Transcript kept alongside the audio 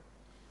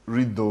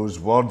read those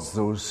words,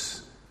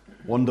 those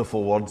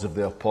wonderful words of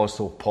the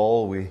Apostle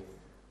Paul, we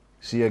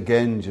see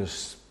again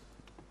just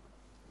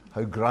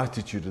how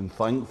gratitude and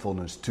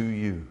thankfulness to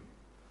you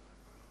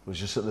was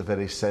just at the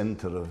very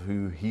center of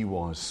who he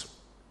was.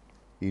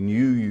 He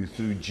knew you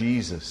through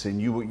Jesus. He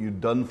knew what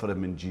you'd done for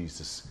him in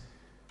Jesus.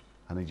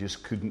 And he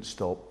just couldn't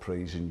stop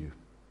praising you.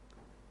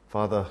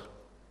 Father,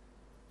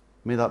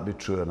 may that be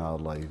true in our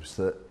lives,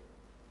 that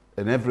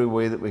in every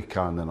way that we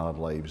can in our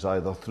lives,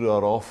 either through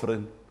our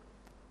offering,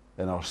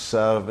 in our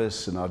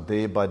service, in our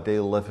day-by-day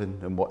living,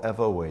 in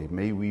whatever way,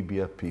 may we be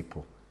a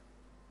people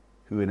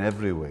who in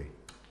every way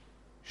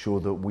show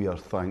that we are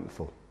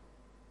thankful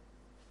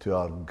to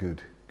our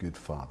good, good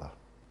Father.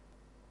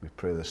 We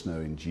pray this now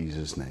in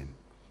Jesus' name.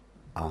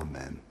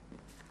 Amen.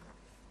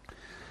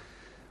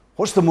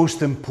 What's the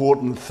most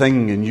important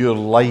thing in your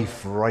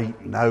life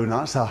right now? And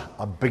that's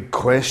a big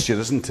question,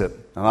 isn't it?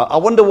 And I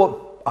wonder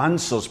what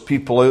answers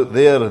people out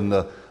there in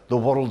the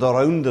world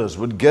around us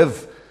would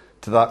give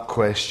to that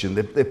question.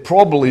 They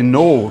probably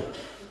know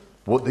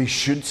what they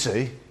should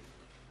say,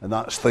 and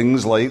that's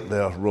things like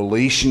their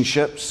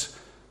relationships,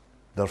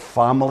 their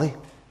family.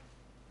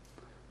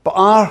 But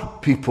are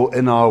people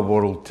in our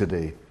world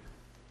today,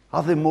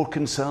 are they more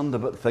concerned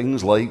about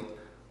things like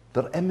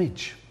their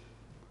image?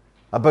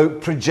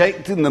 About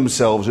projecting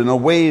themselves in a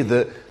way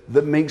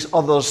that makes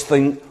others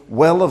think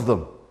well of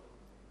them?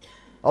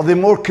 Are they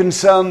more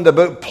concerned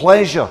about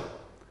pleasure,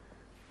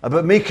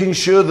 about making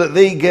sure that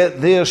they get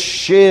their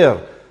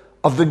share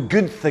of the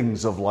good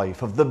things of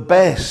life, of the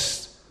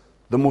best,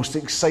 the most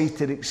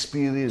exciting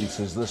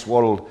experiences this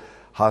world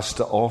has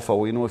to offer?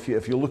 Well, you know, if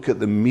you look at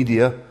the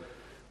media,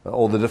 at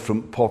all the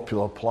different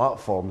popular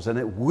platforms, then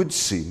it would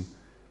seem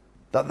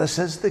that this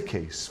is the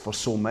case for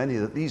so many,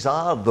 that these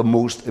are the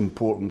most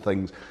important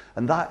things.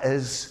 And that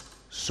is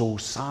so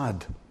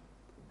sad.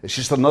 It's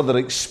just another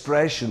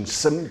expression,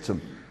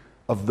 symptom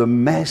of the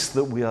mess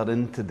that we are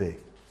in today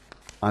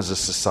as a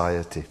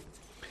society.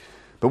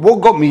 But what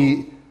got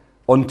me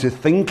onto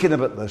thinking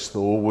about this,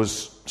 though,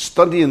 was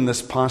studying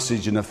this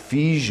passage in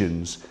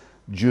Ephesians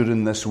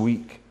during this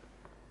week.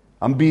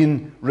 I'm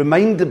being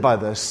reminded by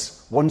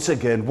this, once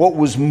again, what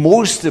was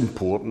most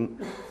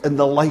important in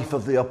the life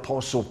of the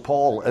Apostle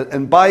Paul.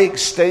 And by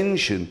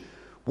extension,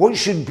 what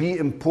should be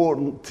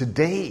important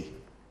today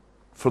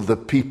for the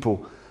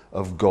people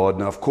of God.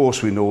 Now, of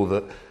course, we know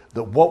that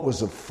what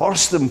was of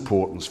first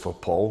importance for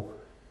Paul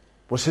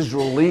was his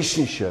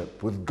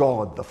relationship with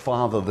God, the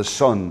Father, the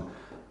Son,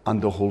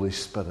 and the Holy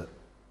Spirit.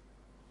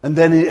 And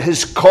then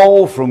his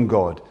call from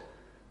God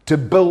to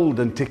build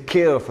and to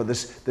care for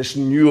this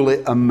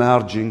newly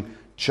emerging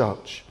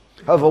church.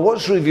 However,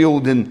 what's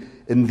revealed in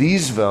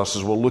these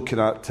verses we're looking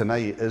at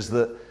tonight is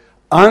that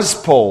as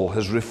Paul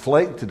has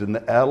reflected in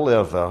the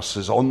earlier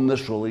verses on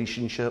this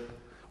relationship,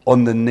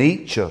 on the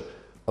nature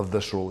of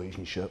this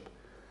relationship,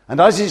 and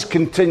as he's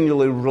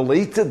continually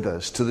related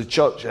this to the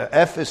church at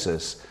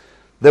Ephesus,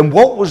 then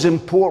what was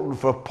important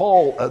for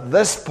Paul at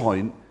this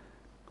point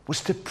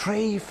was to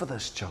pray for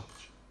this church,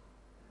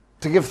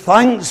 to give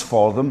thanks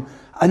for them,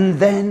 and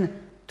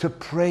then to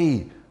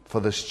pray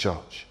for this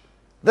church.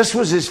 This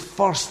was his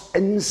first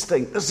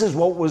instinct. This is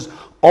what was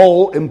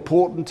all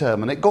important to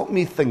him. And it got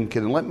me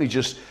thinking, and let me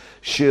just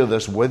share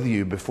this with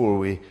you before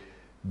we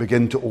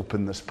begin to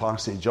open this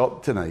passage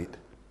up tonight.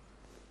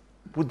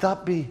 Would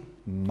that be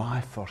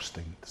my first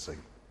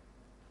instinct?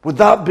 Would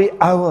that be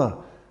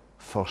our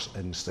first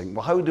instinct?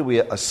 Well, how do we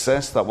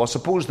assess that? Well, I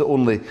suppose the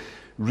only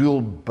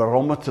real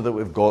barometer that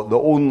we've got, the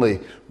only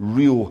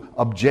real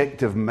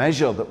objective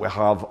measure that we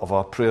have of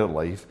our prayer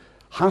life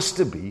has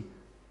to be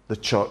the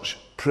church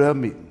prayer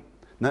meeting.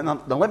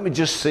 Now, let me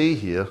just say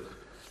here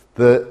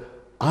that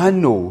I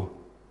know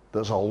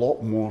there's a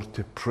lot more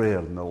to prayer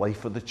in the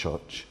life of the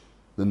church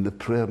than the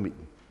prayer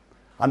meeting.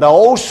 And I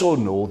also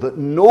know that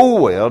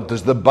nowhere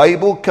does the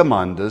Bible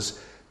command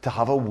us to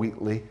have a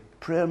weekly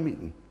prayer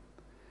meeting.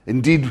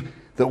 Indeed,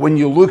 that when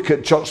you look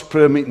at church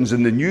prayer meetings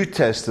in the New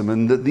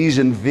Testament, that these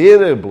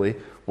invariably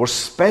were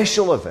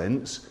special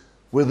events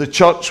where the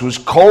church was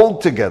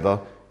called together,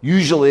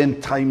 usually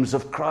in times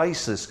of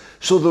crisis.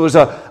 So there was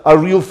a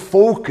real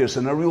focus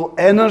and a real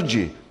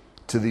energy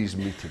to these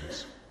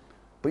meetings.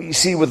 But you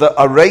see, with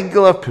a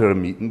regular prayer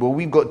meeting, well,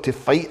 we've got to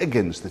fight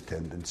against the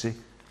tendency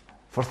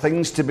for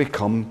things to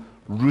become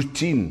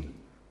routine,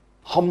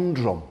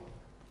 humdrum,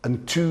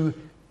 and too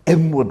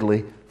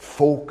inwardly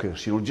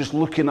focused. You know, just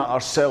looking at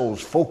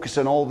ourselves,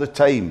 focusing all the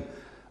time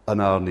on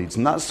our needs.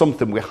 And that's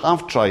something we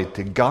have tried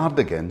to guard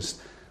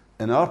against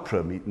in our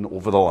prayer meeting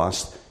over the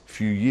last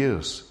few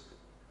years.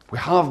 We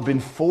have been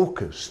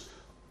focused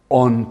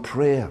on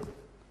prayer.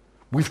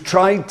 We've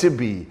tried to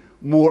be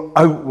more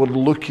outward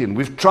looking.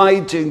 We've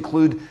tried to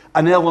include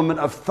an element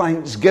of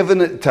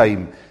thanksgiving at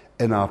time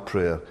in our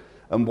prayer.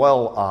 And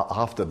while I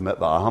have to admit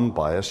that I am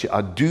biased,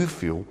 I do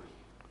feel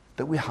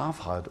that we have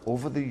had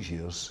over these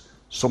years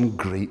some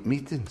great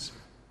meetings.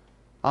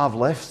 I've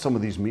left some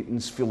of these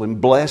meetings feeling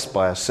blessed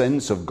by a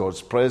sense of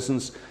God's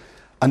presence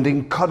and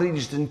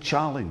encouraged and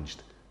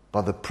challenged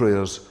by the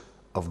prayers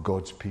of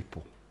God's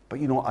people. But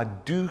you know, I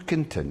do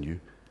continue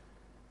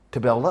to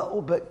be a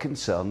little bit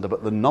concerned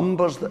about the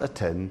numbers that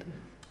attend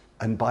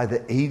and by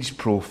the age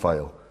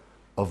profile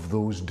of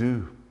those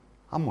do.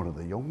 I'm one of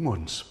the young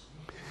ones.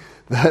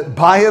 That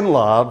by and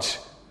large,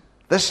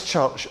 this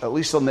church, at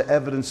least on the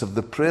evidence of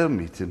the prayer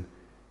meeting,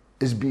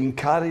 is being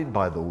carried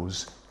by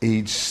those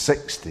aged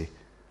 60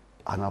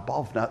 and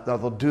above. Now,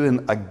 they're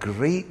doing a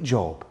great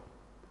job.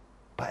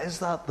 But is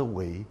that the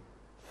way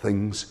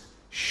things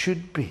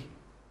should be?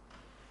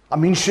 I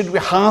mean, should we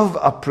have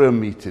a prayer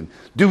meeting?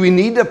 Do we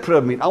need a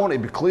prayer meeting? I want to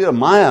be clear.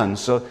 My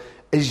answer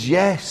is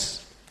yes.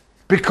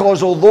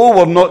 Because although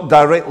we're not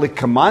directly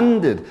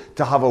commanded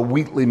to have a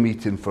weekly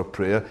meeting for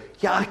prayer,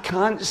 yeah, I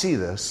can't see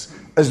this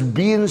as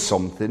being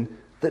something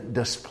that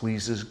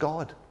displeases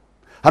God.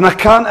 And I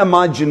can't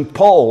imagine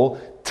Paul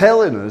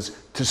telling us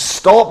to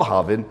stop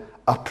having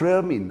a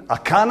prayer meeting. I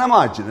can't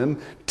imagine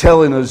him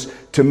telling us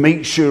to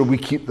make sure we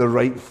keep the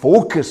right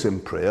focus in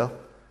prayer.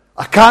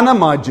 I can't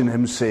imagine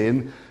him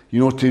saying,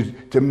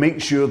 to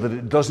make sure that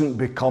it doesn't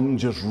become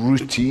just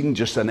routine,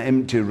 just an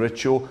empty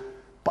ritual.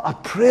 But a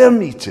prayer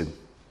meeting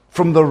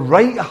from the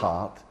right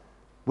heart,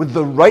 with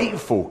the right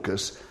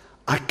focus,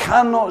 I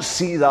cannot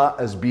see that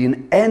as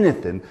being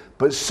anything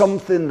but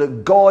something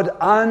that God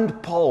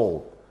and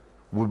Paul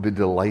would be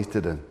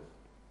delighted in.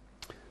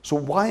 So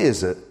why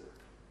is it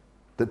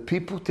that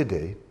people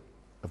today,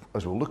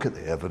 as we look at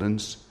the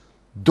evidence,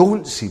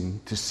 don't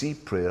seem to see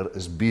prayer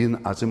as being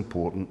as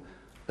important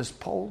as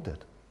Paul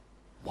did?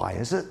 Why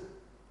is it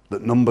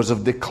that numbers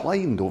have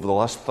declined over the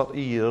last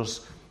 30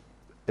 years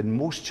in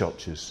most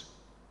churches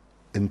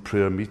in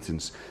prayer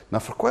meetings? Now,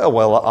 for quite a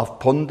while, I've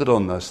pondered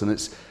on this, and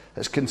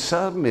it's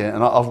concerned me,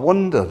 and I've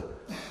wondered,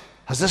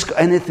 has this got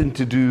anything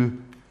to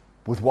do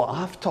with what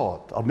I've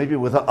taught, or maybe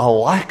with a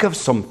lack of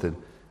something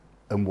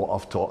in what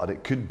I've taught? And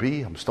it could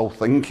be, I'm still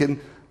thinking,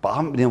 but I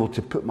haven't been able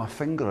to put my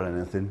finger on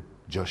anything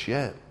just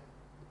yet.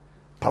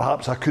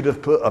 Perhaps I could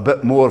have put a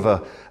bit more of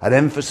an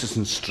emphasis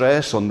and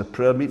stress on the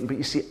prayer meeting, but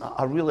you see,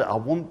 I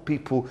want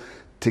people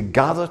to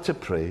gather to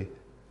pray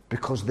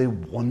because they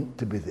want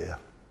to be there,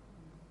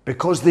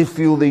 because they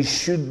feel they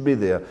should be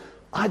there.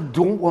 I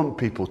don't want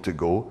people to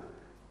go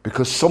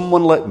because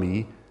someone like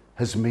me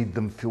has made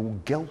them feel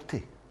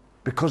guilty,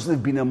 because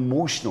they've been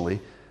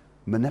emotionally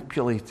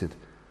manipulated.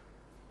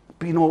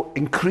 But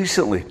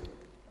increasingly,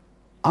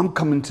 I'm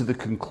coming to the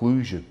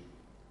conclusion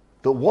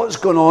that what's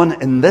going on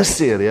in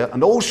this area,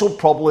 and also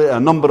probably a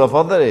number of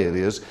other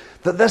areas,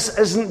 that this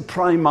isn't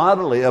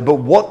primarily about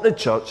what the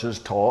church has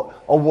taught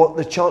or what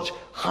the church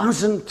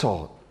hasn't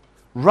taught.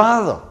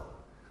 Rather,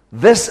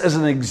 this is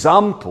an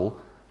example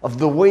of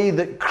the way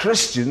that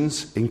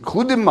Christians,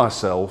 including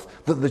myself,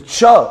 that the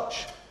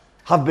church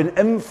have been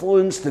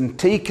influenced and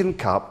taken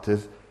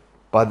captive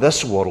by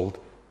this world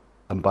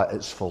and by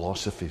its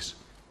philosophies.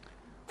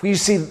 For you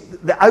see,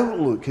 the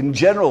outlook in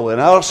general in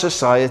our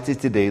society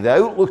today, the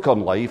outlook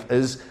on life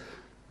is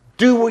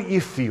do what you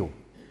feel.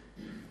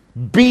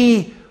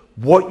 Be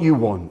what you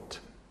want.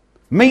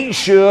 Make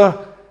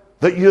sure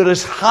that you're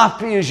as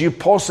happy as you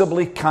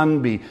possibly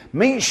can be.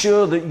 Make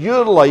sure that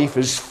your life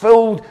is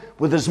filled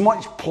with as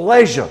much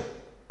pleasure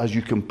as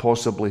you can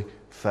possibly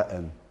fit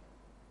in.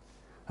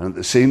 And at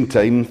the same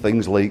time,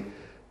 things like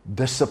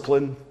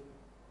discipline,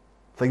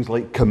 things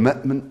like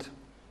commitment,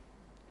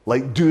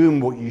 like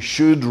doing what you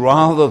should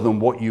rather than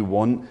what you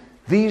want,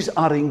 these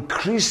are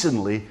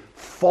increasingly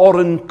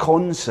foreign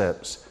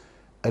concepts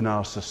in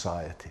our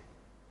society.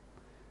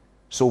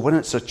 So when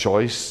it's a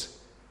choice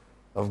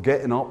of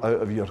getting up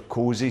out of your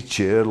cosy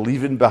chair,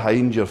 leaving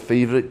behind your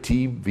favourite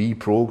TV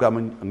programme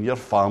and your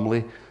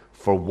family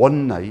for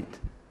one night,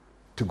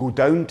 to go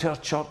down to a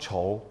church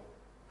hall,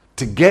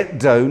 to get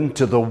down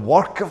to the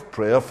work of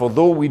prayer, for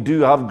though we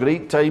do have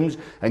great times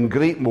and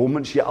great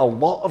moments, yet a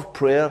lot of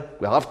prayer,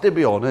 we have to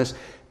be honest,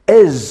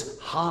 is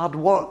hard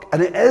work.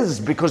 And it is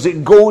because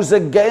it goes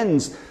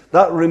against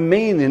that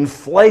remaining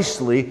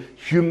fleshly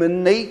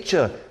human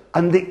nature.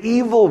 And the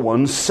evil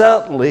one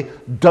certainly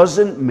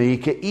doesn't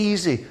make it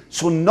easy.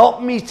 So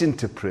not meeting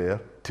to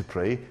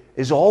pray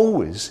is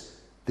always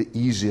the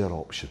easier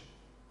option.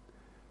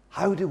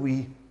 How do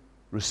we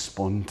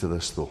respond to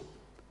this, though?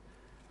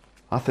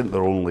 I think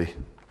there are only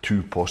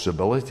two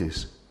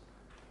possibilities.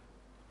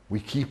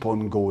 We keep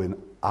on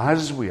going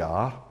as we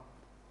are,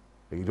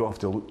 and you don't have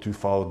to look too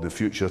far in the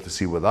future to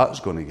see where that's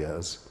going to get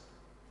us.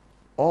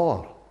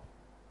 Or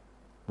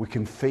we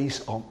can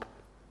face up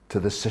to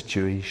the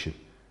situation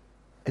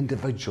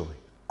individually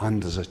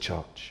and as a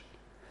church.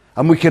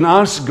 And we can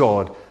ask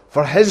God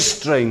for His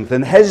strength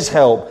and His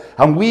help,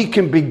 and we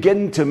can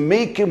begin to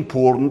make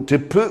important, to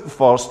put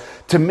first,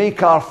 to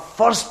make our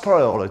first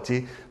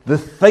priority the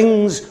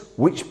things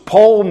which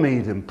Paul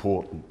made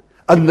important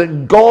and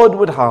that God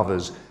would have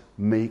us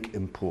make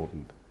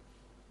important,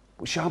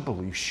 which I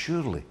believe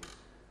surely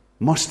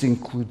must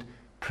include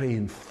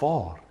praying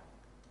for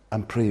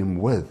and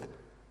praying with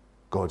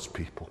God's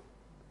people.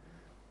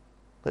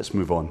 Let's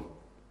move on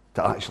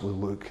to actually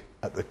look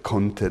at the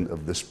content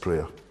of this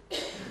prayer.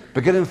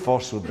 Beginning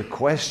first with the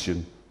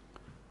question,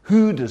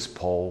 who does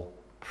Paul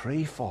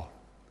pray for?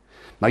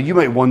 Now, you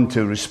might want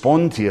to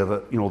respond here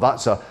that,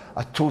 that's a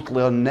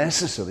totally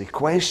unnecessary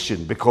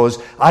question,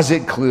 because as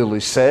it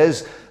clearly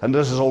says, and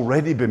this has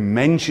already been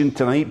mentioned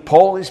tonight,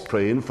 Paul is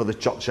praying for the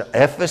church at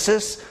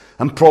Ephesus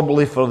and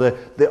probably for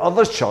the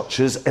other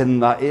churches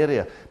in that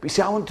area. But you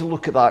see, I want to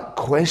look at that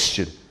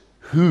question,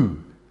 who,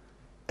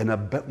 in a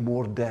bit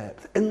more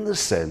depth, in the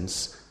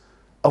sense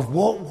of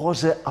what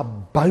was it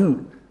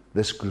about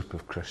this group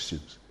of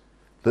Christians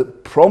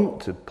that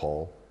prompted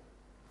Paul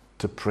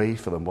to pray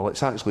for them. Well,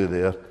 it's actually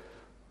there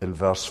in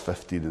verse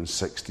 15 and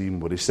 16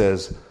 where he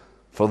says,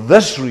 "For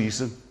this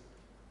reason,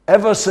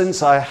 ever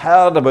since I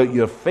heard about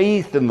your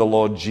faith in the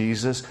Lord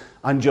Jesus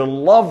and your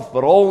love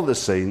for all the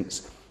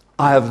saints,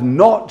 I have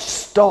not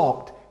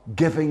stopped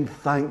giving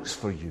thanks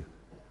for you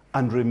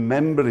and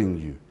remembering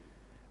you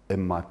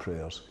in my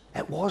prayers."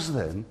 It was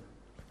then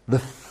the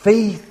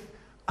faith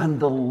and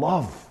the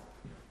love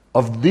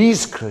of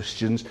these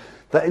Christians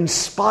that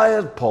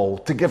inspired Paul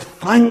to give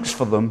thanks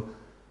for them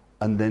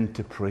and then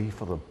to pray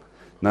for them.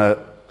 Now,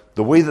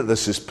 the way that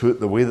this is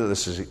put, the way that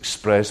this is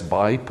expressed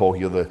by Paul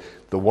here,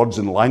 the words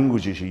and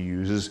languages he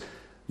uses,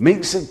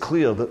 makes it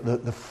clear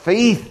that the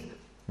faith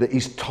that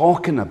he's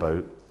talking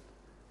about,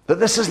 that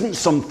this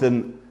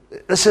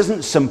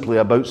isn't simply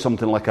about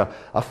something like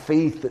a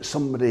faith that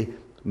somebody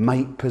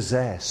might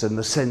possess in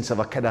the sense of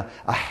a kind of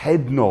a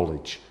head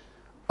knowledge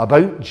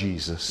about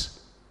Jesus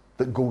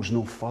that goes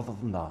no further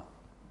than that.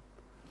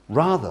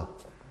 Rather,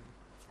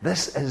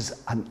 this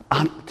is an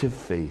active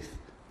faith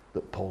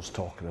that Paul's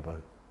talking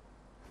about.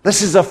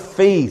 This is a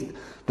faith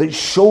that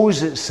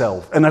shows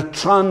itself in a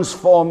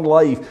transformed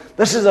life.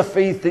 This is a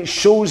faith that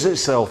shows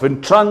itself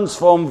in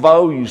transformed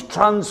values,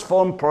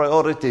 transformed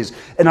priorities,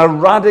 in a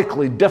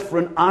radically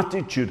different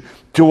attitude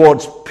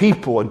towards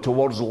people and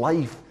towards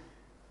life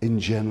in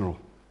general.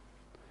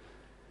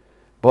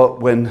 But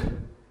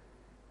when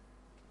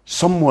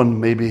someone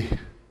maybe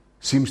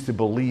seems to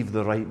believe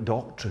the right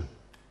doctrine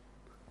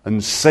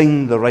and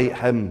sing the right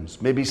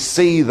hymns, maybe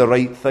say the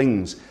right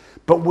things,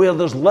 but where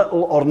there's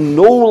little or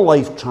no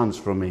life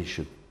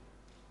transformation,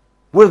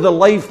 where the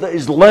life that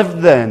is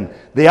lived then,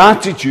 the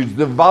attitudes,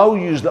 the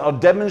values that are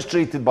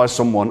demonstrated by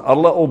someone are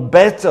little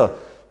better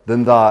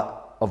than that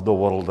of the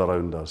world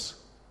around us,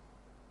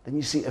 then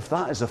you see, if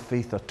that is a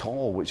faith at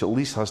all, which at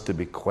least has to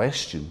be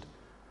questioned,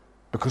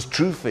 because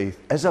true faith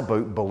is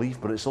about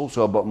belief, but it's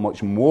also about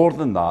much more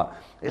than that.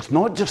 It's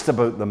not just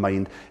about the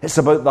mind, it's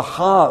about the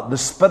heart, the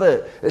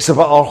spirit, it's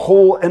about our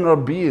whole inner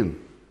being.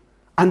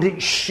 And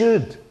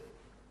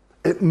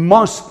it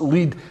must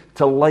lead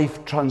to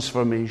life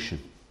transformation.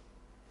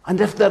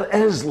 And if there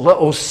is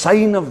little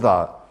sign of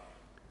that,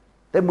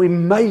 then we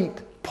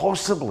might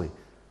possibly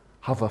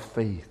have a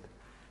faith.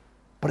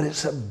 But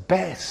it's at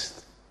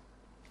best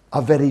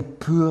a very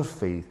poor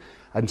faith,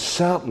 and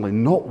certainly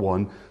not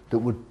one that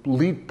would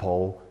lead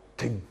Paul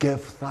to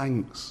give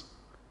thanks,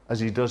 as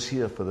he does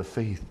here for the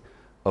faith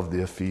of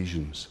the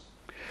Ephesians.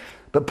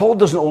 But Paul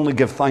doesn't only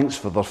give thanks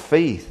for their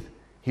faith,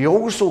 he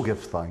also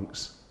gives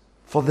thanks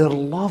for their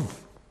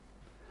love.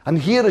 And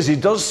here, as he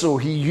does so,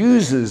 he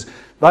uses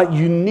that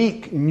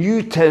unique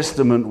New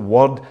Testament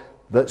word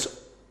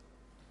that's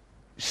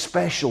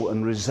special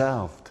and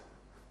reserved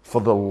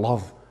for the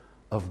love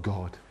of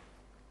God.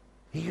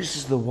 He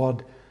uses the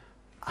word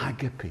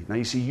agape. Now,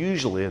 you see,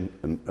 usually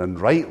and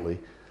rightly,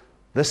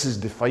 this is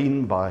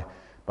defined by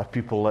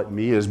people like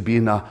me as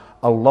being a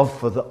love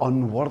for the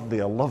unworthy,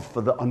 a love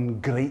for the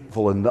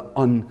ungrateful and the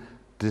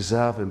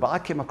undeserving. But I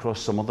came across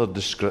some other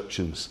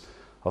descriptions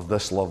of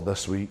this love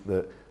this week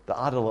that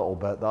add a little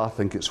bit that I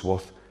think it's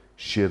worth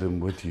sharing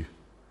with you.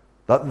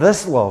 That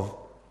this love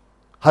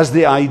has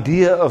the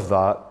idea of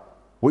that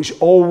which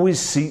always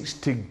seeks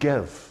to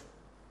give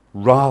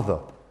rather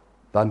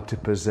than to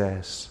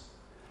possess,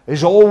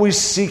 is always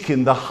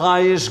seeking the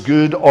highest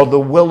good or the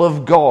will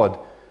of God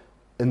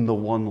in the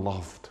one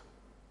loved.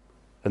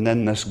 And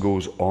then this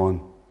goes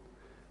on.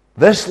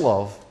 This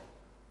love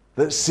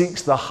that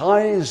seeks the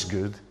highest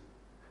good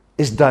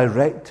is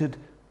directed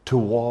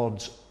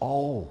towards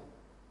all,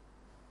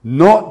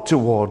 not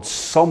towards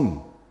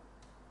some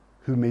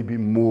who may be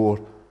more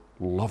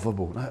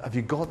lovable. Now, have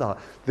you got that?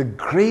 The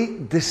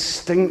great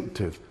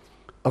distinctive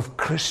of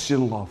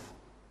Christian love,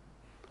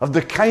 of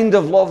the kind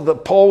of love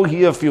that Paul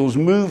here feels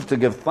moved to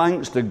give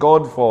thanks to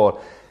God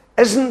for,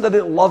 isn't that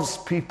it loves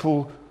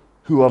people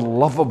who are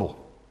lovable,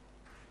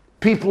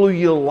 people who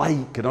you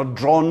like and are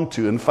drawn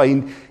to and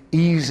find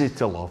easy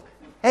to love.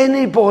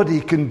 Anybody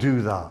can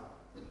do that.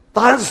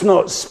 That's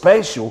not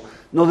special,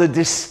 nor the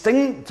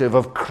distinctive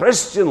of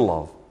Christian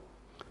love.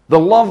 The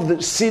love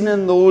that's seen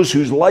in those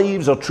whose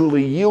lives are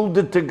truly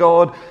yielded to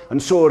God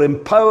and so are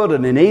empowered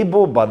and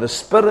enabled by the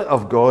Spirit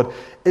of God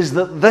is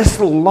that this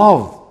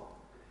love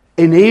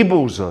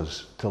enables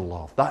us to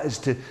love. That is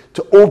to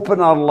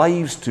open our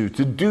lives to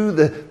do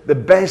the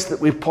best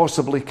that we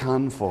possibly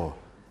can for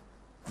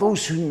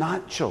those who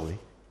naturally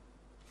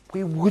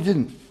we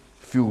wouldn't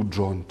feel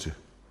drawn to.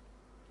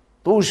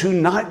 Those who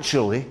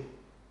naturally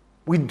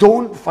we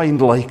don't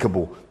find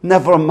likable,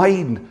 never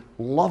mind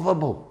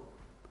lovable.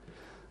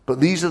 But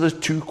these are the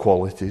two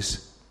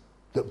qualities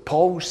that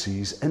Paul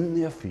sees in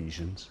the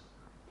Ephesians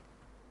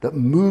that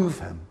move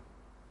him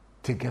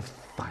to give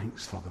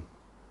thanks for them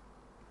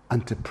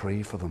and to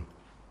pray for them.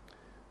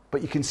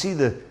 But you can see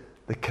the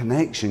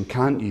connection,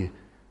 can't you,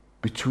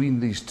 between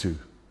these two?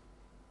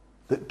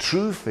 That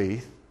true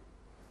faith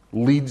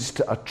leads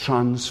to a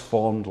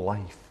transformed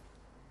life.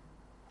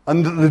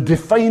 And that the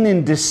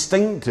defining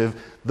distinctive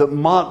that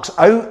marks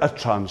out a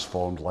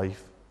transformed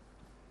life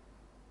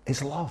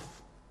is love.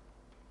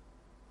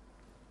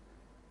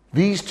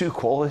 These two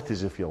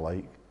qualities, if you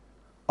like,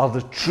 are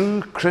the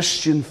true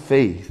Christian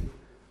faith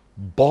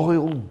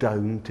boiled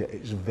down to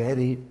its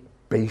very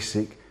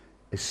basic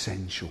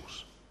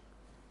essentials.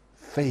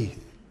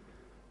 Faith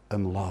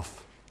and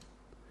love.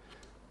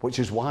 Which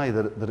is why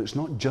that it's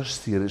not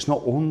just here, it's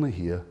not only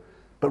here,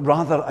 but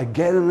rather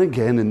again and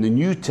again in the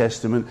New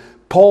Testament,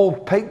 Paul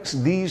picks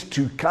these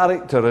two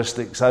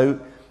characteristics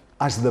out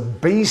as the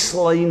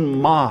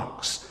baseline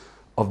marks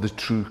of the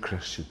true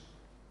Christian.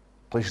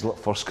 Places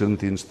like 1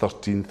 Corinthians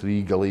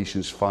 13:3,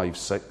 Galatians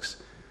 5:6,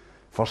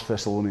 1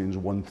 Thessalonians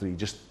 1:3,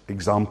 just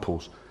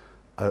examples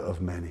out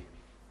of many.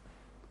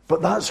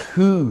 But that's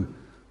who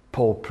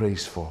Paul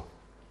prays for.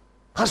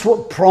 That's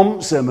what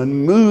prompts him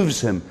and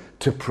moves him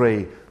to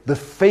pray. The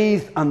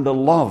faith and the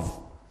love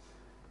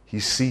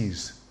he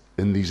sees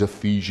in these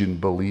Ephesian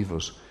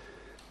believers.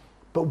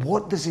 But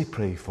what does he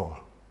pray for?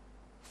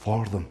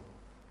 For them.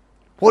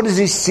 What does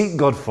he seek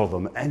God for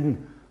them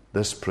in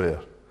this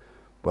prayer?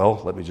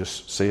 Well, let me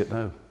just say it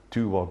now.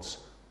 2 words.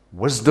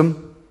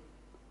 Wisdom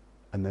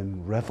and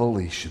then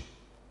revelation.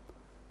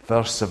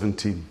 Verse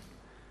 17.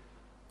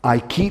 I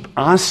keep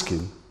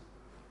asking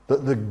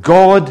that the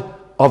God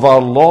of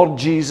our Lord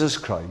Jesus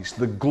Christ,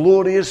 the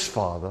glorious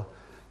Father,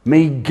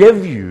 may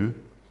give you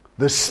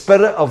the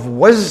spirit of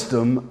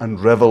wisdom and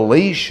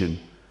revelation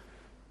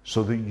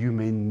so that you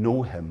may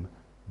know him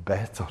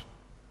better.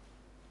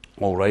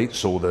 All right,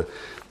 so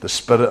the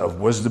spirit of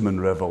wisdom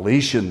and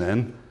revelation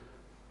then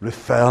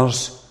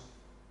refers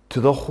to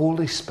the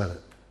Holy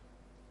Spirit.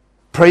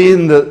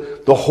 Praying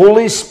that the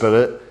Holy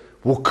Spirit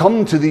will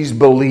come to these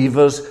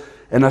believers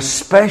in a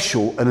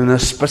special and in a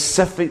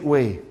specific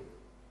way,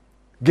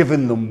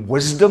 giving them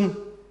wisdom,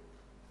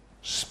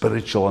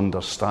 spiritual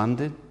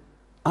understanding,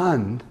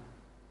 and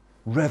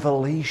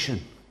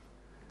revelation,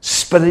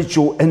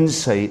 spiritual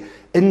insight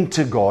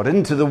into God,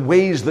 into the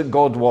ways that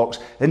God works,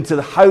 into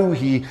how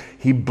He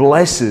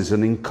blesses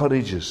and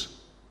encourages,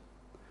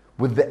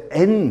 with the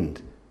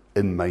end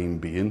in mind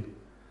being,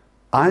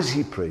 as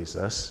he prays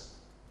this,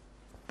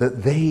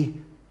 that they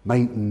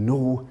might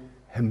know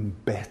him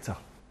better.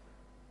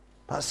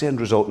 That's the end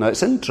result. Now,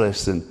 it's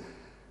interesting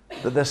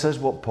that this is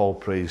what Paul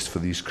prays for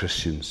these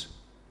Christians,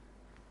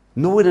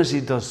 knowing as he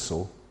does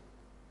so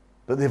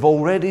that they've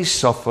already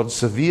suffered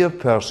severe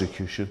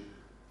persecution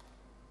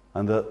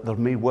and that there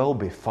may well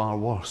be far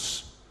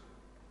worse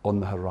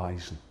on the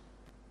horizon.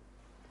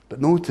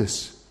 But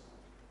notice,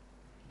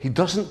 he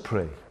doesn't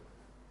pray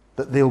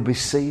that they'll be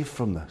saved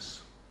from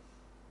this.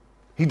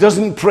 He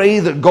doesn't pray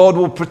that God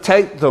will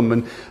protect them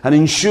and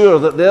ensure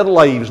that their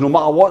lives, no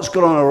matter what's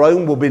going on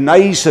around, will be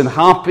nice and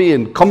happy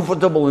and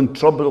comfortable and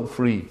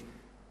trouble-free.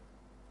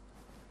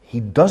 He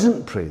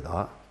doesn't pray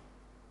that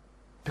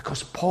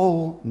because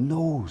Paul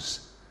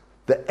knows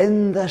that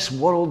in this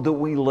world that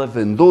we live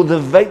in, though the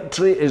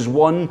victory is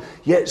won,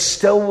 yet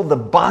still the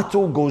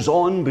battle goes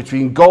on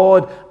between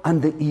God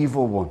and the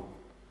evil one.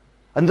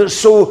 And that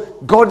so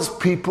God's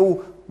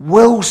people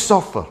will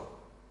suffer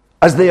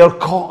as they are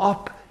caught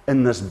up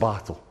in this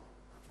battle.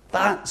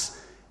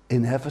 That's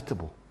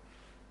inevitable.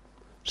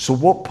 So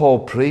what Paul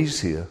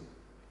prays here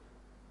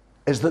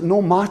is that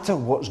no matter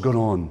what's going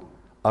on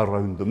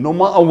around them, no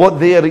matter what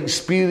they are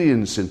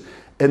experiencing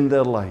in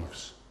their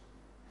lives,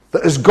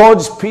 that as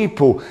God's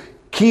people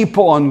keep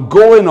on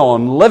going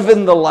on,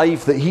 living the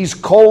life that He's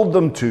called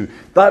them to,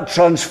 that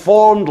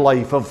transformed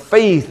life of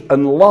faith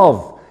and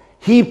love,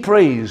 he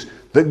prays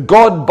that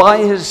God by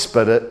His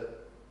Spirit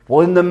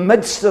will, in the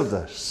midst of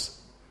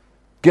this,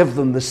 give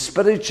them the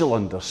spiritual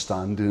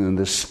understanding and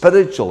the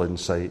spiritual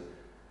insight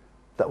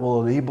that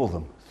will enable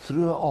them,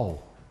 through it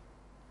all,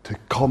 to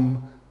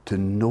come to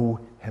know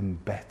Him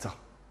better.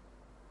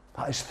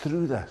 That is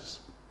through this,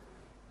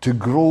 to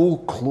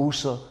grow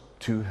closer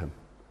to Him,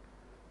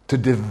 to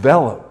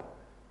develop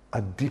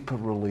a deeper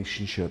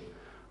relationship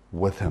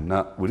with Him.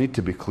 Now, we need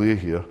to be clear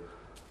here.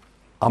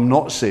 I'm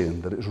not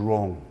saying that it's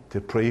wrong to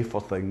pray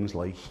for things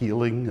like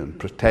healing and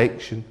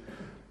protection,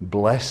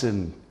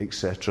 blessing,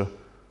 etc.,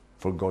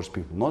 for God's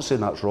people. I'm not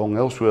saying that's wrong.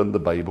 Elsewhere in the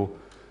Bible,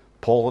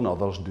 Paul and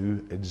others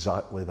do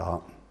exactly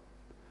that.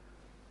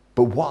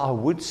 But what I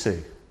would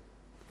say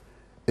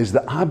is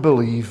that I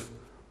believe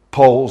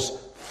Paul's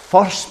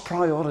first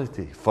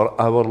priority for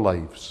our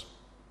lives,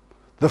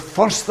 the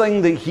first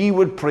thing that he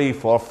would pray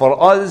for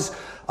us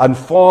and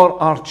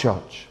for our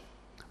church,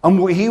 and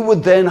what he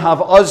would then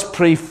have us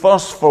pray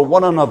first for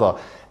one another,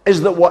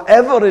 is that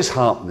whatever is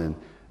happening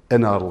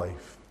in our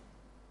life,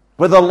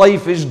 whether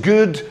life is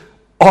good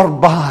or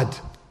bad,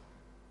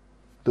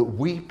 that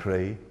we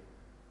pray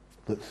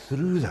that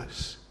through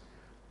this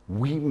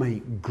we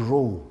might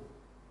grow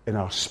in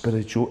our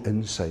spiritual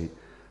insight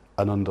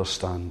and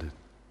understanding.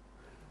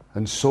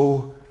 And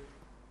so,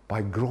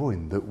 by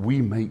growing, that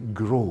we might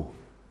grow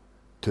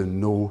to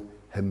know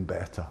him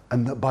better.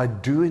 And that by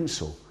doing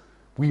so,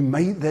 we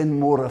might then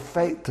more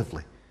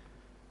effectively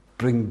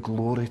bring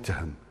glory to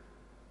him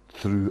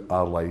through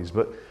our lives.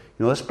 But,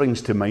 this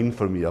brings to mind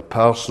for me a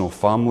personal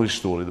family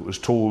story that was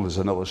told as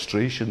an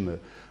illustration at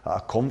a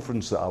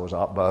conference that I was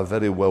at by a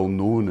very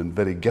well-known and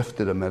very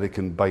gifted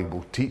American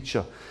Bible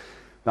teacher.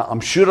 Now, I'm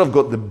sure I've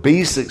got the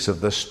basics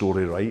of this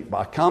story right, but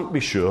I can't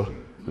be sure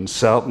and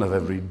certain of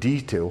every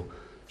detail,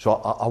 so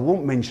I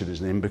won't mention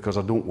his name because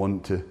I don't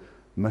want to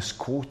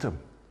misquote him.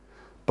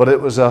 But it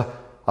was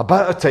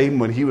about a time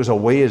when he was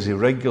away, as he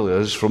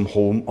regularly is, from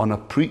home on a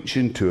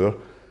preaching tour,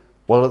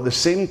 while at the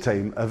same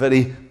time a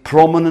very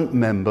prominent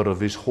member of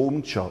his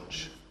home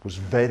church was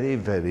very,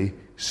 very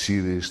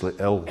seriously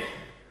ill.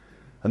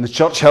 And the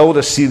church held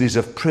a series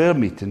of prayer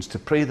meetings to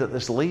pray that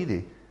this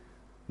lady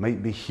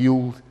might be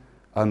healed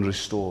and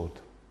restored.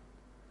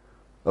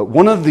 At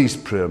one of these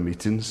prayer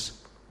meetings,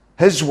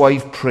 his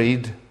wife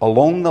prayed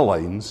along the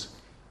lines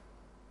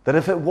that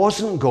if it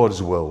wasn't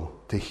God's will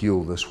to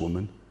heal this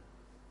woman,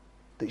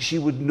 that she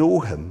would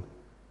know him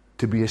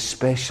to be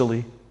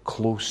especially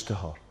close to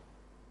her,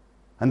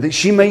 and that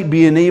she might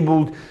be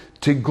enabled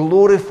to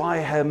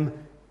glorify him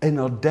in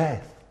her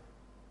death,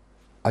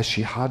 as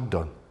she had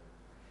done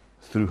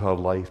through her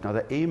life. Now,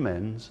 the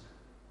amens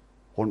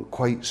weren't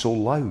quite so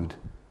loud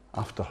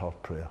after her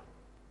prayer.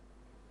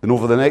 And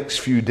over the next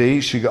few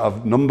days, she got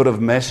a number of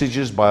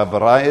messages by a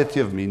variety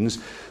of means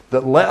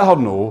that let her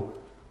know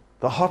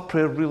that her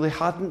prayer really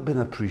hadn't been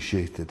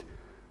appreciated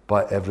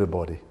by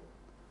everybody.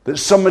 That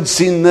some had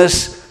seen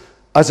this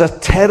as a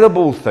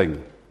terrible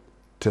thing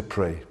to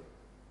pray.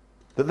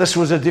 That this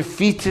was a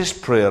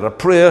defeatist prayer, a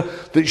prayer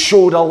that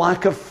showed a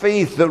lack of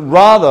faith, that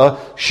rather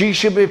she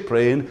should be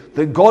praying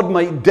that God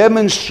might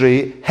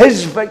demonstrate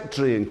his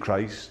victory in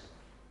Christ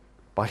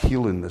by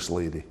healing this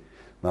lady.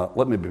 Now,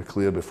 let me be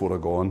clear before I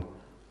go on.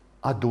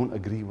 I don't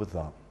agree with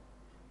that.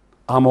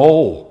 I'm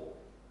all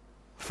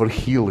for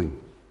healing,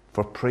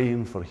 for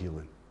praying for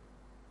healing.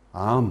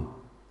 I am.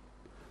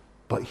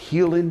 But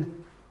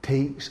healing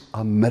takes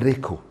a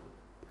miracle.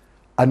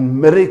 And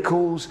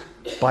miracles,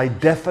 by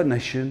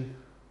definition,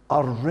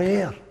 are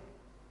rare.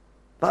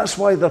 That's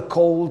why they're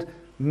called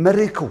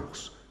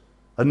miracles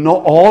and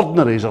not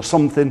ordinaries or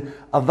something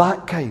of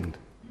that kind.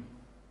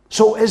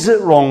 So is it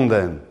wrong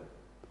then,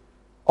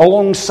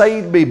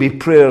 alongside maybe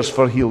prayers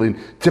for healing,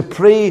 to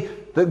pray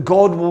that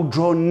God will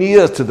draw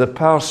near to the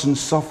person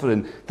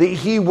suffering, that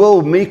he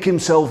will make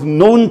himself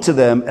known to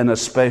them in a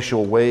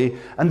special way,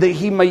 and that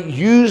he might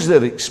use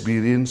their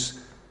experience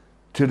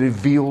to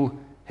reveal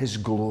his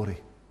glory?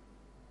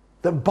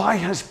 That by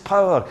his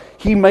power,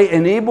 he might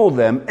enable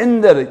them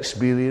in their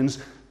experience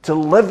to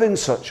live in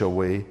such a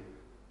way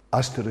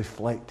as to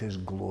reflect his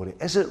glory.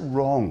 Is it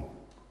wrong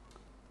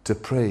to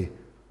pray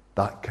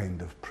that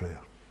kind of prayer?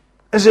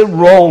 Is it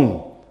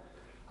wrong,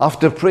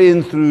 after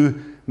praying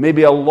through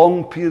maybe a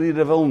long period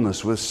of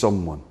illness with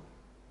someone,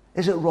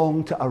 is it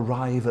wrong to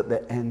arrive at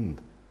the end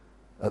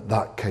at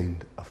that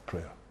kind of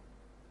prayer?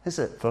 Is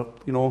it? For,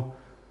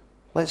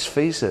 let's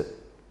face it,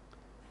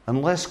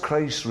 unless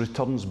Christ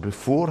returns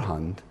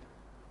beforehand,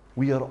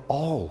 we are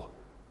all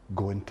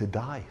going to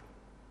die.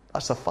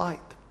 That's a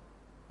fact.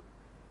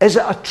 Is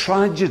it a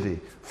tragedy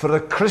for a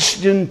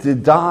Christian to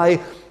die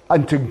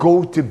and to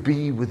go to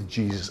be with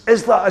Jesus?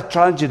 Is that a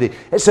tragedy?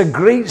 It's a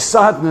great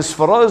sadness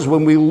for us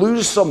when we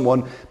lose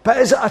someone, but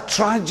is it a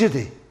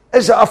tragedy?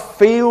 Is it a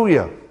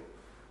failure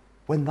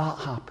when that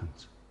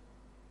happens?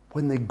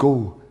 When they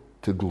go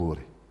to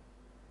glory?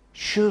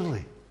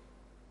 Surely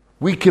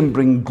we can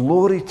bring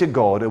glory to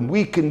God, and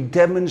we can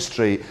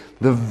demonstrate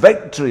the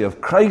victory of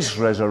Christ's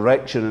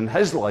resurrection in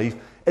his life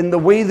in the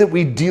way that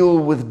we deal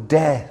with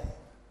death,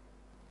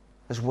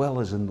 as well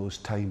as in those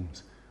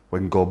times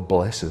when God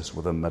blesses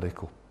with a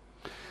miracle.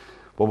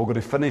 Well, we're going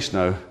to finish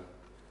now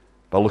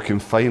by looking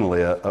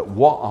finally at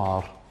what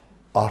are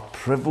our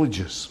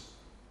privileges.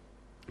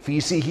 For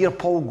you see, here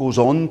Paul goes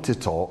on to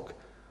talk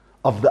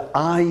of the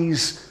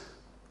eyes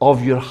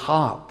of your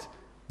heart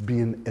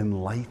being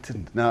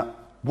enlightened. Now,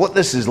 what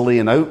this is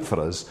laying out for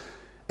us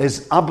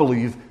is, I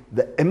believe,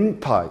 the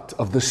impact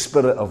of the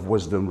spirit of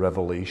wisdom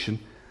revelation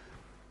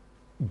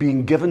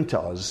being given to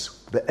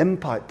us, the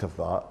impact of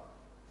that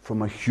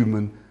from a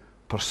human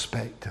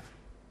perspective.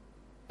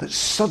 That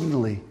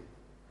suddenly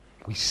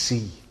we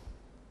see,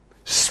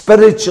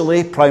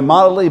 spiritually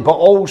primarily, but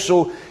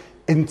also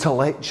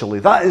intellectually.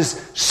 That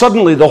is,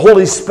 suddenly the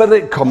Holy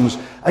Spirit comes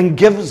and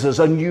gives us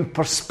a new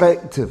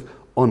perspective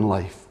on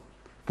life.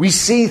 We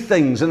see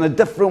things in a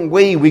different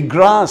way. We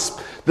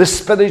grasp the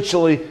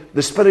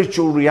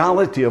spiritual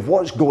reality of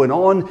what's going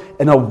on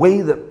in a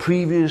way that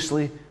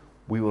previously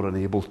we were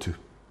unable to.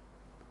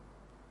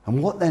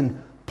 And what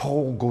then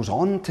Paul goes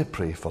on to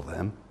pray for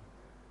them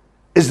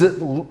is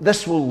that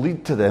this will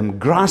lead to them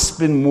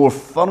grasping more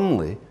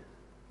firmly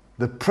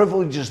the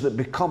privileges that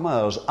become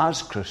ours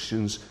as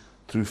Christians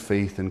through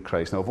faith in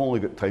Christ. Now, I've only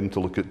got time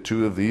to look at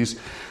two of these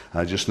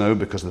just now,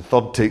 because the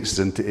third takes us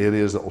into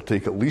areas that will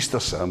take at least a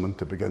sermon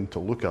to begin to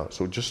look at.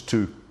 So just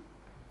two.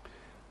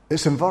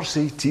 It's in verse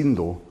 18,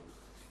 though,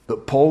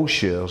 that Paul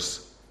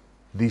shares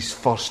these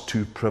first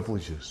two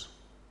privileges.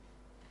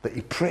 That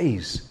he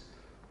prays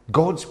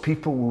God's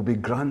people will be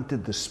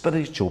granted the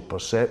spiritual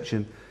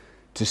perception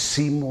to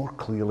see more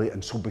clearly,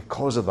 and so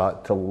because of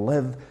that, to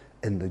live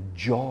in the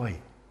joy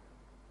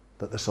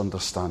that this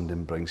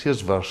understanding brings.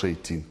 Here's verse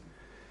 18.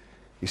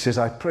 He says,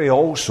 I pray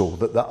also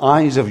that the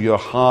eyes of your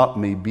heart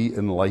may be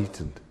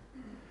enlightened,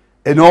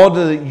 in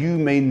order that you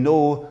may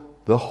know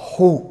the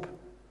hope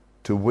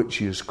to which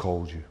he has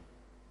called you,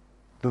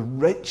 the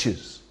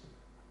riches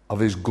of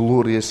his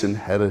glorious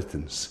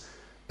inheritance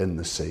in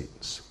the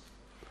saints.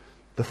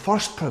 The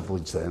first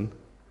privilege, then,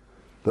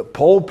 that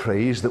Paul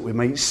prays that we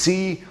might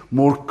see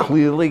more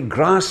clearly,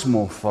 grasp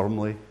more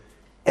firmly,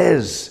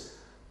 is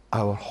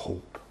our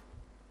hope.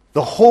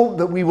 The hope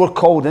that we were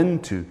called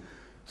into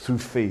through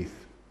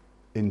faith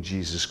in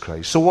Jesus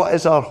Christ. So what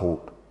is our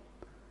hope?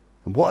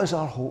 And what is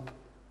our hope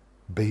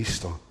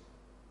based on?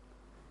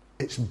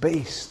 It's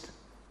based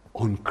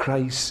on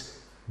Christ's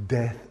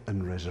death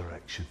and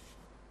resurrection.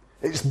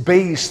 It's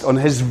based on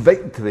his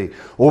victory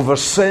over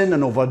sin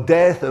and over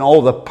death and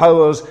all the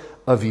powers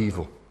of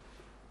evil.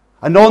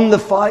 And on the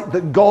fact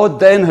that God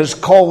then has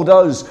called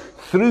us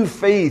through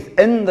faith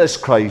in this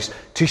Christ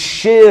to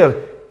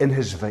share in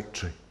his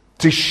victory,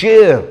 to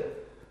share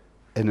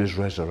in his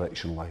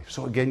resurrection life.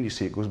 So again, you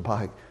see, it goes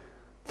back.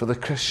 For the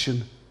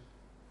Christian,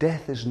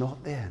 death is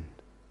not the end.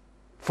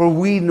 For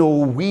we know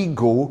we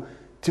go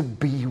to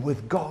be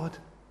with God.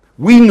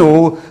 We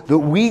know that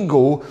we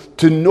go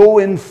to know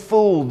in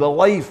full the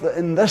life that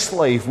in this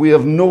life we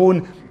have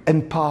known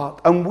in part.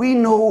 And we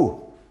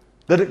know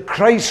that at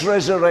Christ's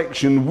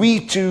resurrection we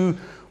too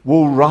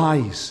will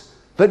rise.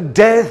 That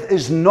death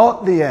is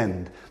not the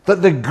end.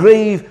 That the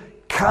grave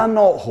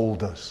cannot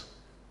hold us.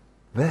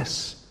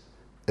 This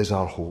is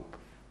our hope.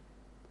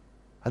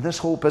 And this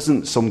hope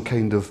isn't some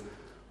kind of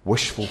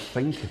wishful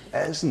thinking.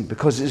 It isn't,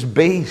 because it's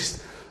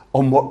based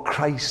on what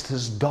Christ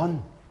has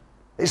done.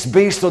 It's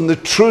based on the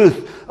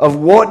truth of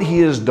what he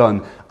has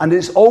done. And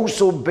it's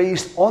also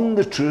based on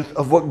the truth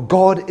of what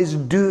God is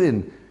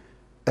doing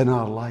in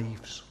our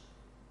lives.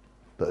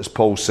 But as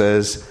Paul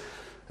says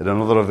in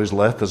another of his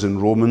letters in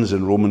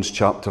Romans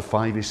chapter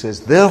 5, he says,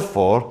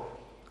 therefore,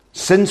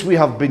 since we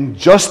have been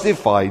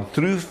justified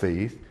through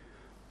faith,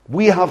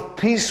 we have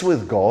peace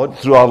with God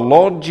through our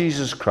Lord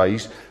Jesus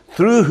Christ,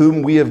 through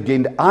whom we have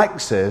gained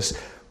access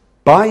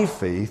by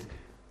faith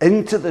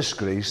into this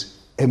grace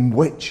in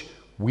which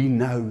we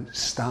now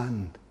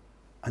stand.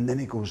 And then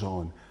he goes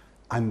on,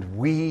 and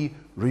we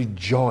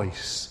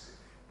rejoice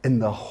in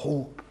the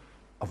hope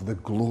of the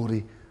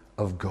glory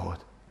of God.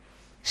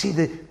 See,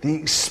 the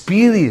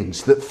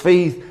experience that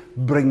faith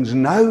brings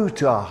now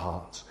to our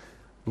hearts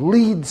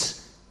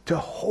leads to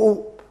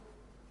hope,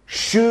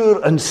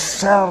 sure and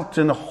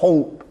certain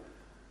hope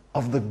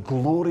of the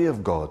glory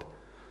of God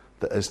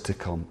that is to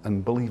come.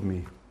 And believe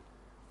me,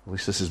 at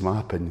least this is my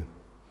opinion,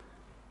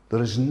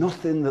 there is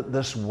nothing that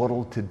this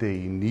world today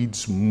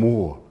needs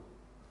more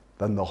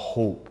than the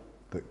hope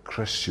that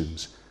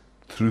Christians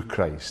through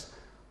Christ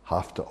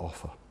have to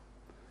offer.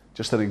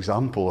 Just an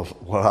example of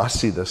where I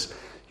see this,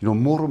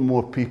 more and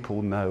more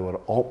people now are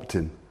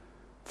opting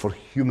for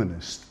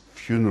humanist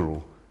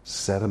funeral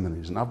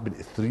ceremonies. And I've been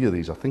to 3 of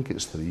these, I think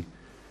it's 3.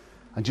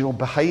 And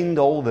behind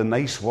all the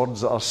nice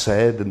words that are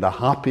said and the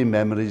happy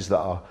memories that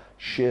are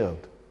shared,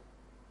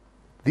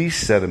 these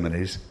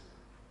ceremonies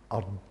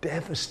are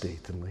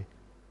devastatingly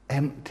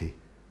empty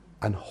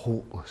and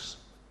hopeless.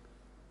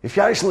 If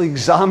you actually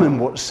examine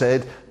what's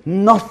said,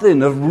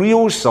 nothing of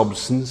real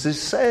substance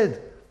is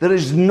said. There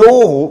is no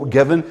hope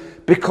given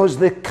because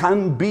there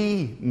can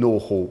be no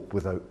hope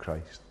without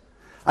Christ.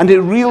 And it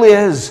really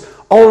is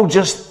all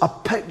just a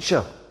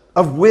picture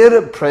of where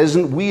at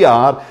present we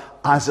are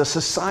as a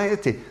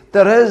society.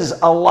 There is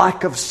a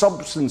lack of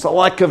substance, a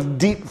lack of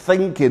deep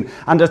thinking,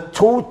 and a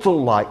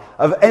total lack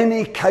of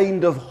any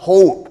kind of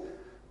hope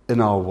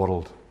in our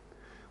world.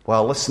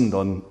 Well, I listened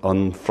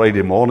on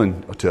Friday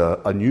morning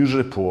to a news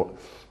report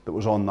that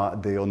was on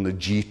that day on the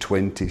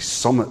G20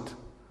 summit.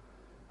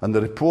 And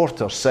the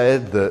reporter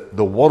said that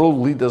the world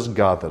leaders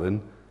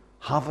gathering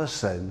have a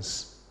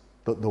sense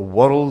that the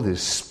world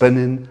is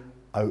spinning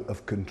out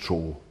of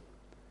control.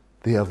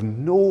 They have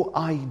no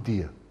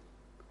idea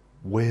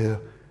where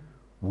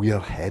we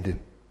are heading.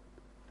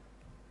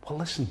 Well,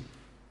 listen,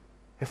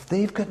 if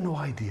they've got no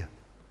idea,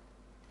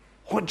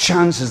 what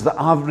chance has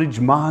the average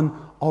man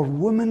or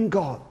woman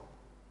got?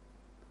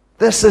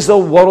 This is a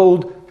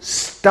world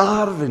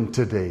starving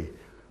today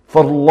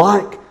for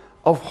lack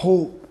of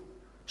hope.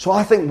 So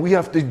I think we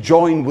have to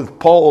join with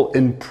Paul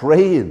in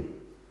praying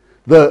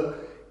that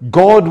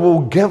God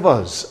will give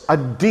us a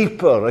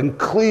deeper and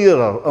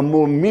clearer and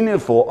more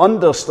meaningful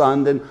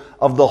understanding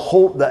of the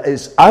hope that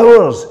is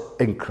ours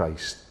in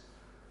Christ,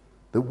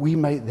 that we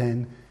might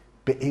then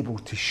be able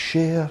to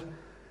share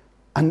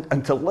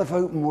and to live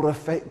out more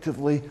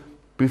effectively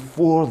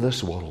before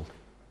this world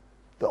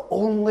the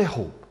only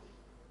hope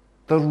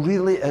there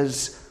really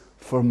is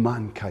for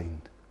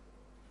mankind.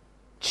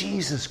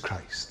 Jesus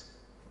Christ,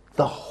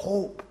 the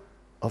hope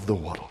of the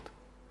world.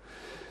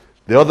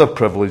 The other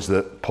privilege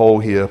that Paul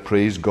here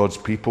prays God's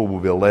people will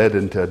be led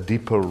into a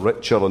deeper,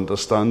 richer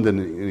understanding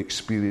and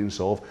experience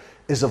of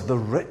is of the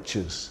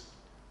riches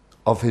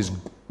of his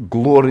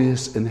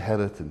glorious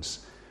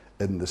inheritance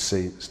in the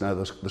saints. Now,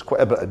 there's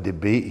quite a bit of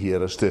debate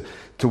here as to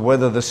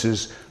whether this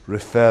is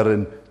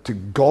referring to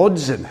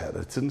God's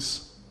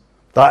inheritance,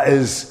 that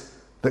is,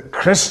 that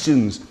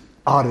Christians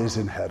are his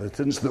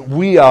inheritance, that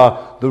we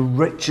are the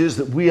riches,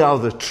 that we are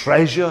the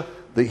treasure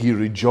that he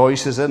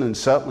rejoices in. And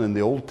certainly in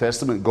the Old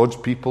Testament, God's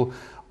people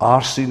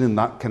are seen in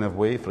that kind of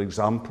way. For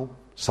example,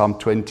 Psalm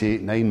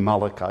 28:9,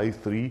 Malachi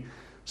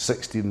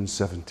 3:16 and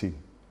 17.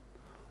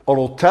 Or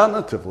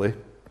alternatively,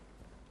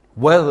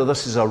 whether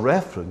this is a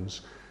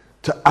reference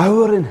to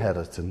our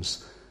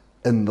inheritance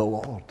in the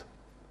Lord,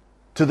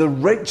 to the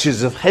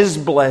riches of his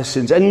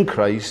blessings in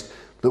Christ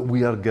that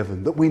we are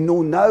given, that we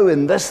know now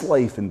in this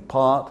life in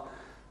part,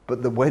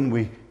 but that when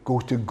we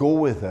go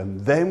with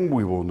him, then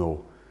we will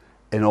know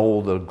in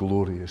all their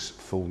glorious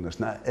fullness.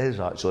 Now, it is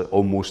actually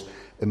almost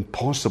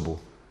impossible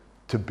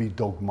to be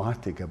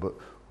dogmatic about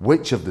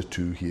which of the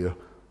two here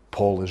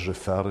Paul is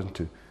referring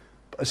to.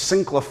 But as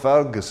Sinclair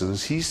Ferguson,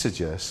 as he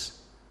suggests,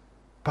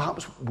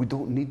 perhaps we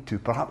don't need to.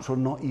 Perhaps we're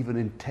not even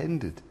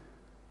intended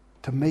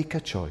to make a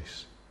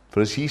choice.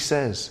 For as he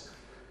says,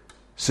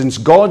 since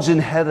God's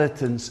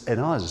inheritance in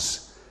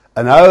us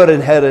and our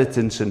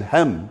inheritance in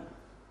him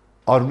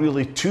are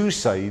really two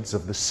sides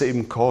of the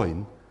same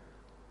coin,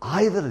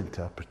 either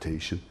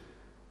interpretation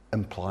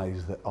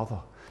implies the other.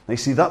 Now, you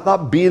see,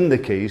 that being the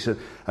case, and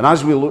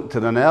as we looked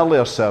in an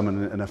earlier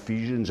sermon in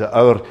Ephesians at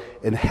our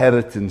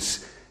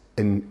inheritance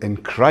in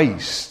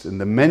Christ, in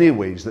the many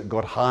ways that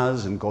God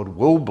has and God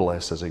will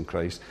bless us in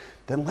Christ,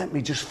 then let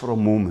me just for a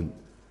moment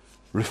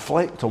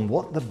reflect on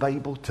what the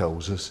Bible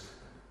tells us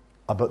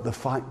about the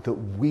fact that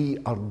we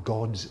are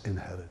God's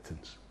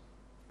inheritance,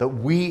 that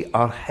we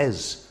are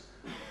his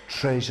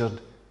treasured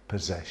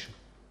possession.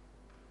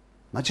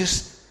 Now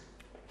just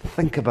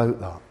think about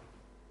that.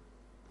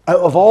 Out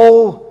of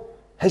all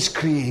his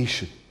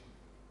creation,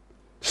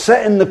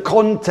 set in the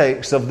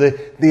context of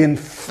the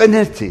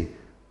infinity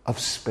of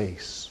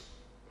space,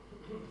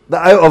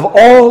 that out of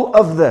all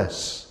of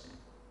this,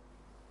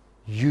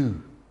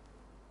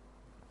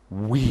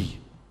 we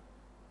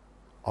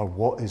are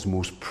what is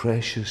most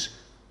precious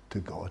to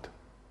God.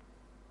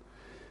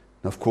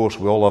 And of course,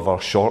 we all have our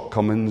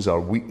shortcomings,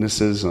 our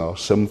weaknesses, and our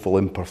sinful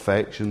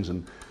imperfections,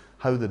 and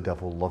how the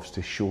devil loves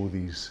to throw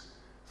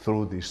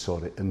these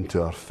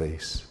into our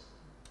face.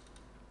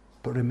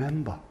 But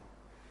remember,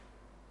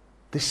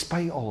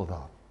 despite all of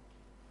that,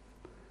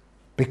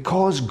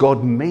 because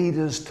God made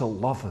us to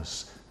love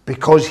us,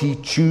 because he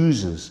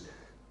chooses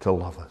to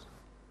love us,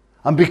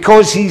 and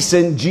because he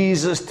sent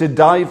Jesus to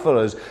die for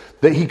us,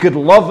 that he could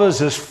love us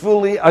as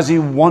fully as he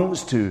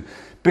wants to,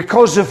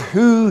 because of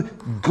who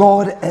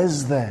God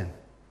is then.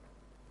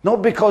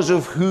 Not because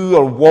of who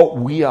or what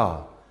we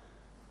are.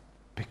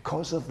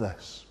 Because of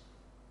this.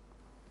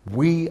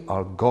 We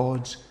are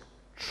God's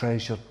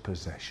treasured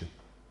possession.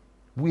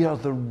 We are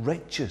the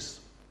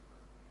riches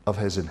of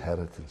his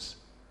inheritance.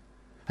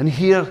 And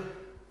here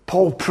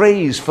Paul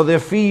prays for the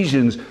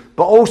Ephesians,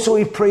 but also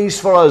he prays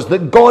for us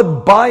that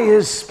God by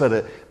his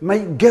Spirit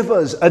might give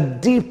us a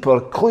deeper,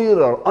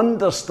 clearer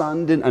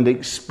understanding and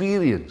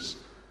experience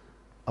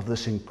of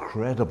this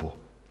incredible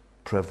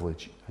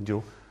privilege. And you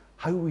know,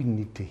 how we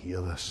need to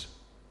hear this.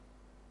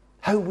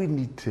 How we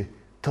need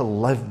to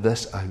live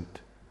this out.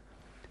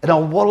 In a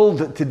world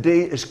that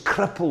today is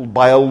crippled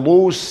by a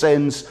low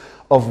sense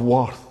of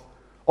worth,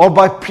 or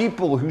by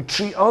people who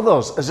treat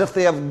others as if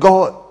they have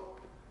got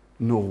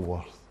no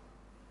worth.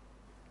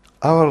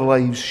 Our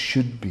lives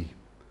should be,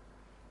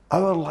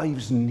 our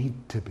lives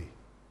need to be,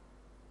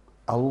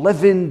 a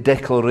living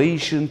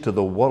declaration to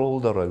the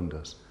world around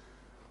us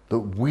that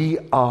we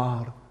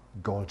are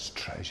God's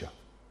treasure.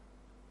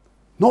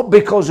 Not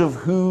because of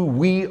who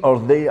we or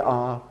they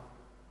are,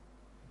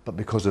 but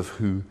because of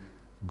who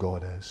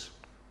God is.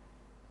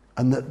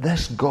 And that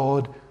this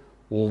God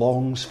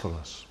longs for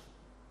us,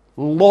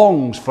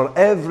 longs for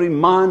every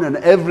man and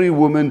every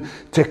woman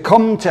to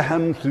come to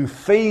him through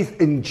faith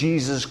in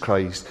Jesus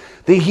Christ,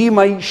 that he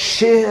might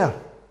share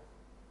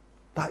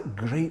that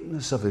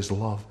greatness of his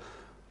love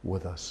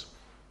with us.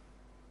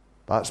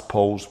 That's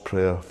Paul's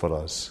prayer for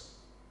us.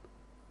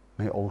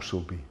 May it also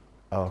be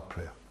our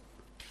prayer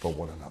for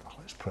one another.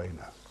 Let's pray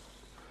now.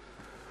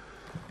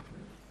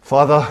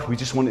 Father, we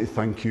just want to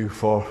thank you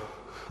for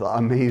that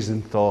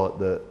amazing thought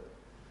that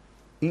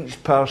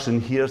each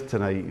person here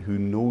tonight who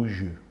knows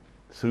you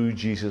through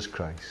Jesus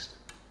Christ,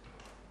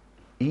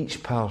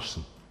 each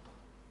person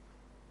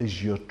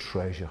is your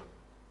treasure.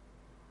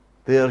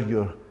 They're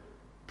your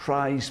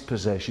prized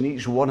possession.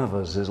 Each one of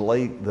us is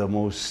like the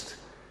most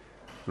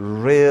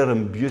rare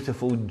and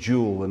beautiful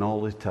jewel in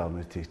all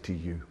eternity to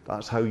you.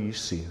 That's how you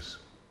see us.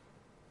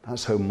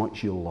 That's how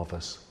much you love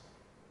us.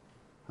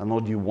 And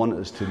Lord, you want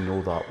us to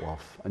know that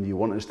love, and you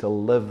want us to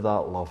live that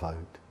love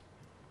out.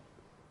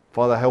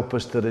 Father, help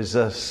us to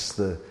resist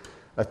the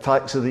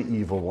attacks of the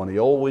evil one. He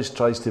always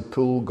tries to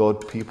pull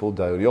God people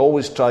down. He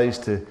always tries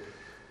to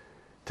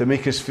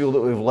make us feel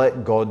that we've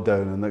let God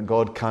down and that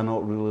God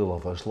cannot really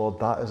love us. Lord,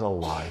 that is a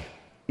lie.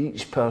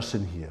 Each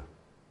person here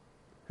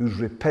who's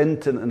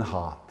repentant in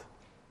heart,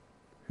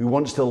 who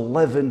wants to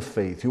live in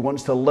faith, who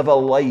wants to live a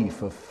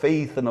life of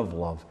faith and of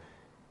love,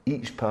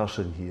 each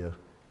person here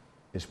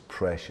is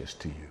precious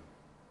to you.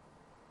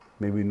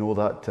 May we know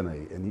that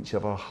tonight in each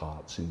of our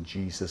hearts. In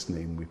Jesus'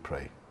 name we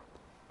pray.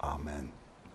 Amen.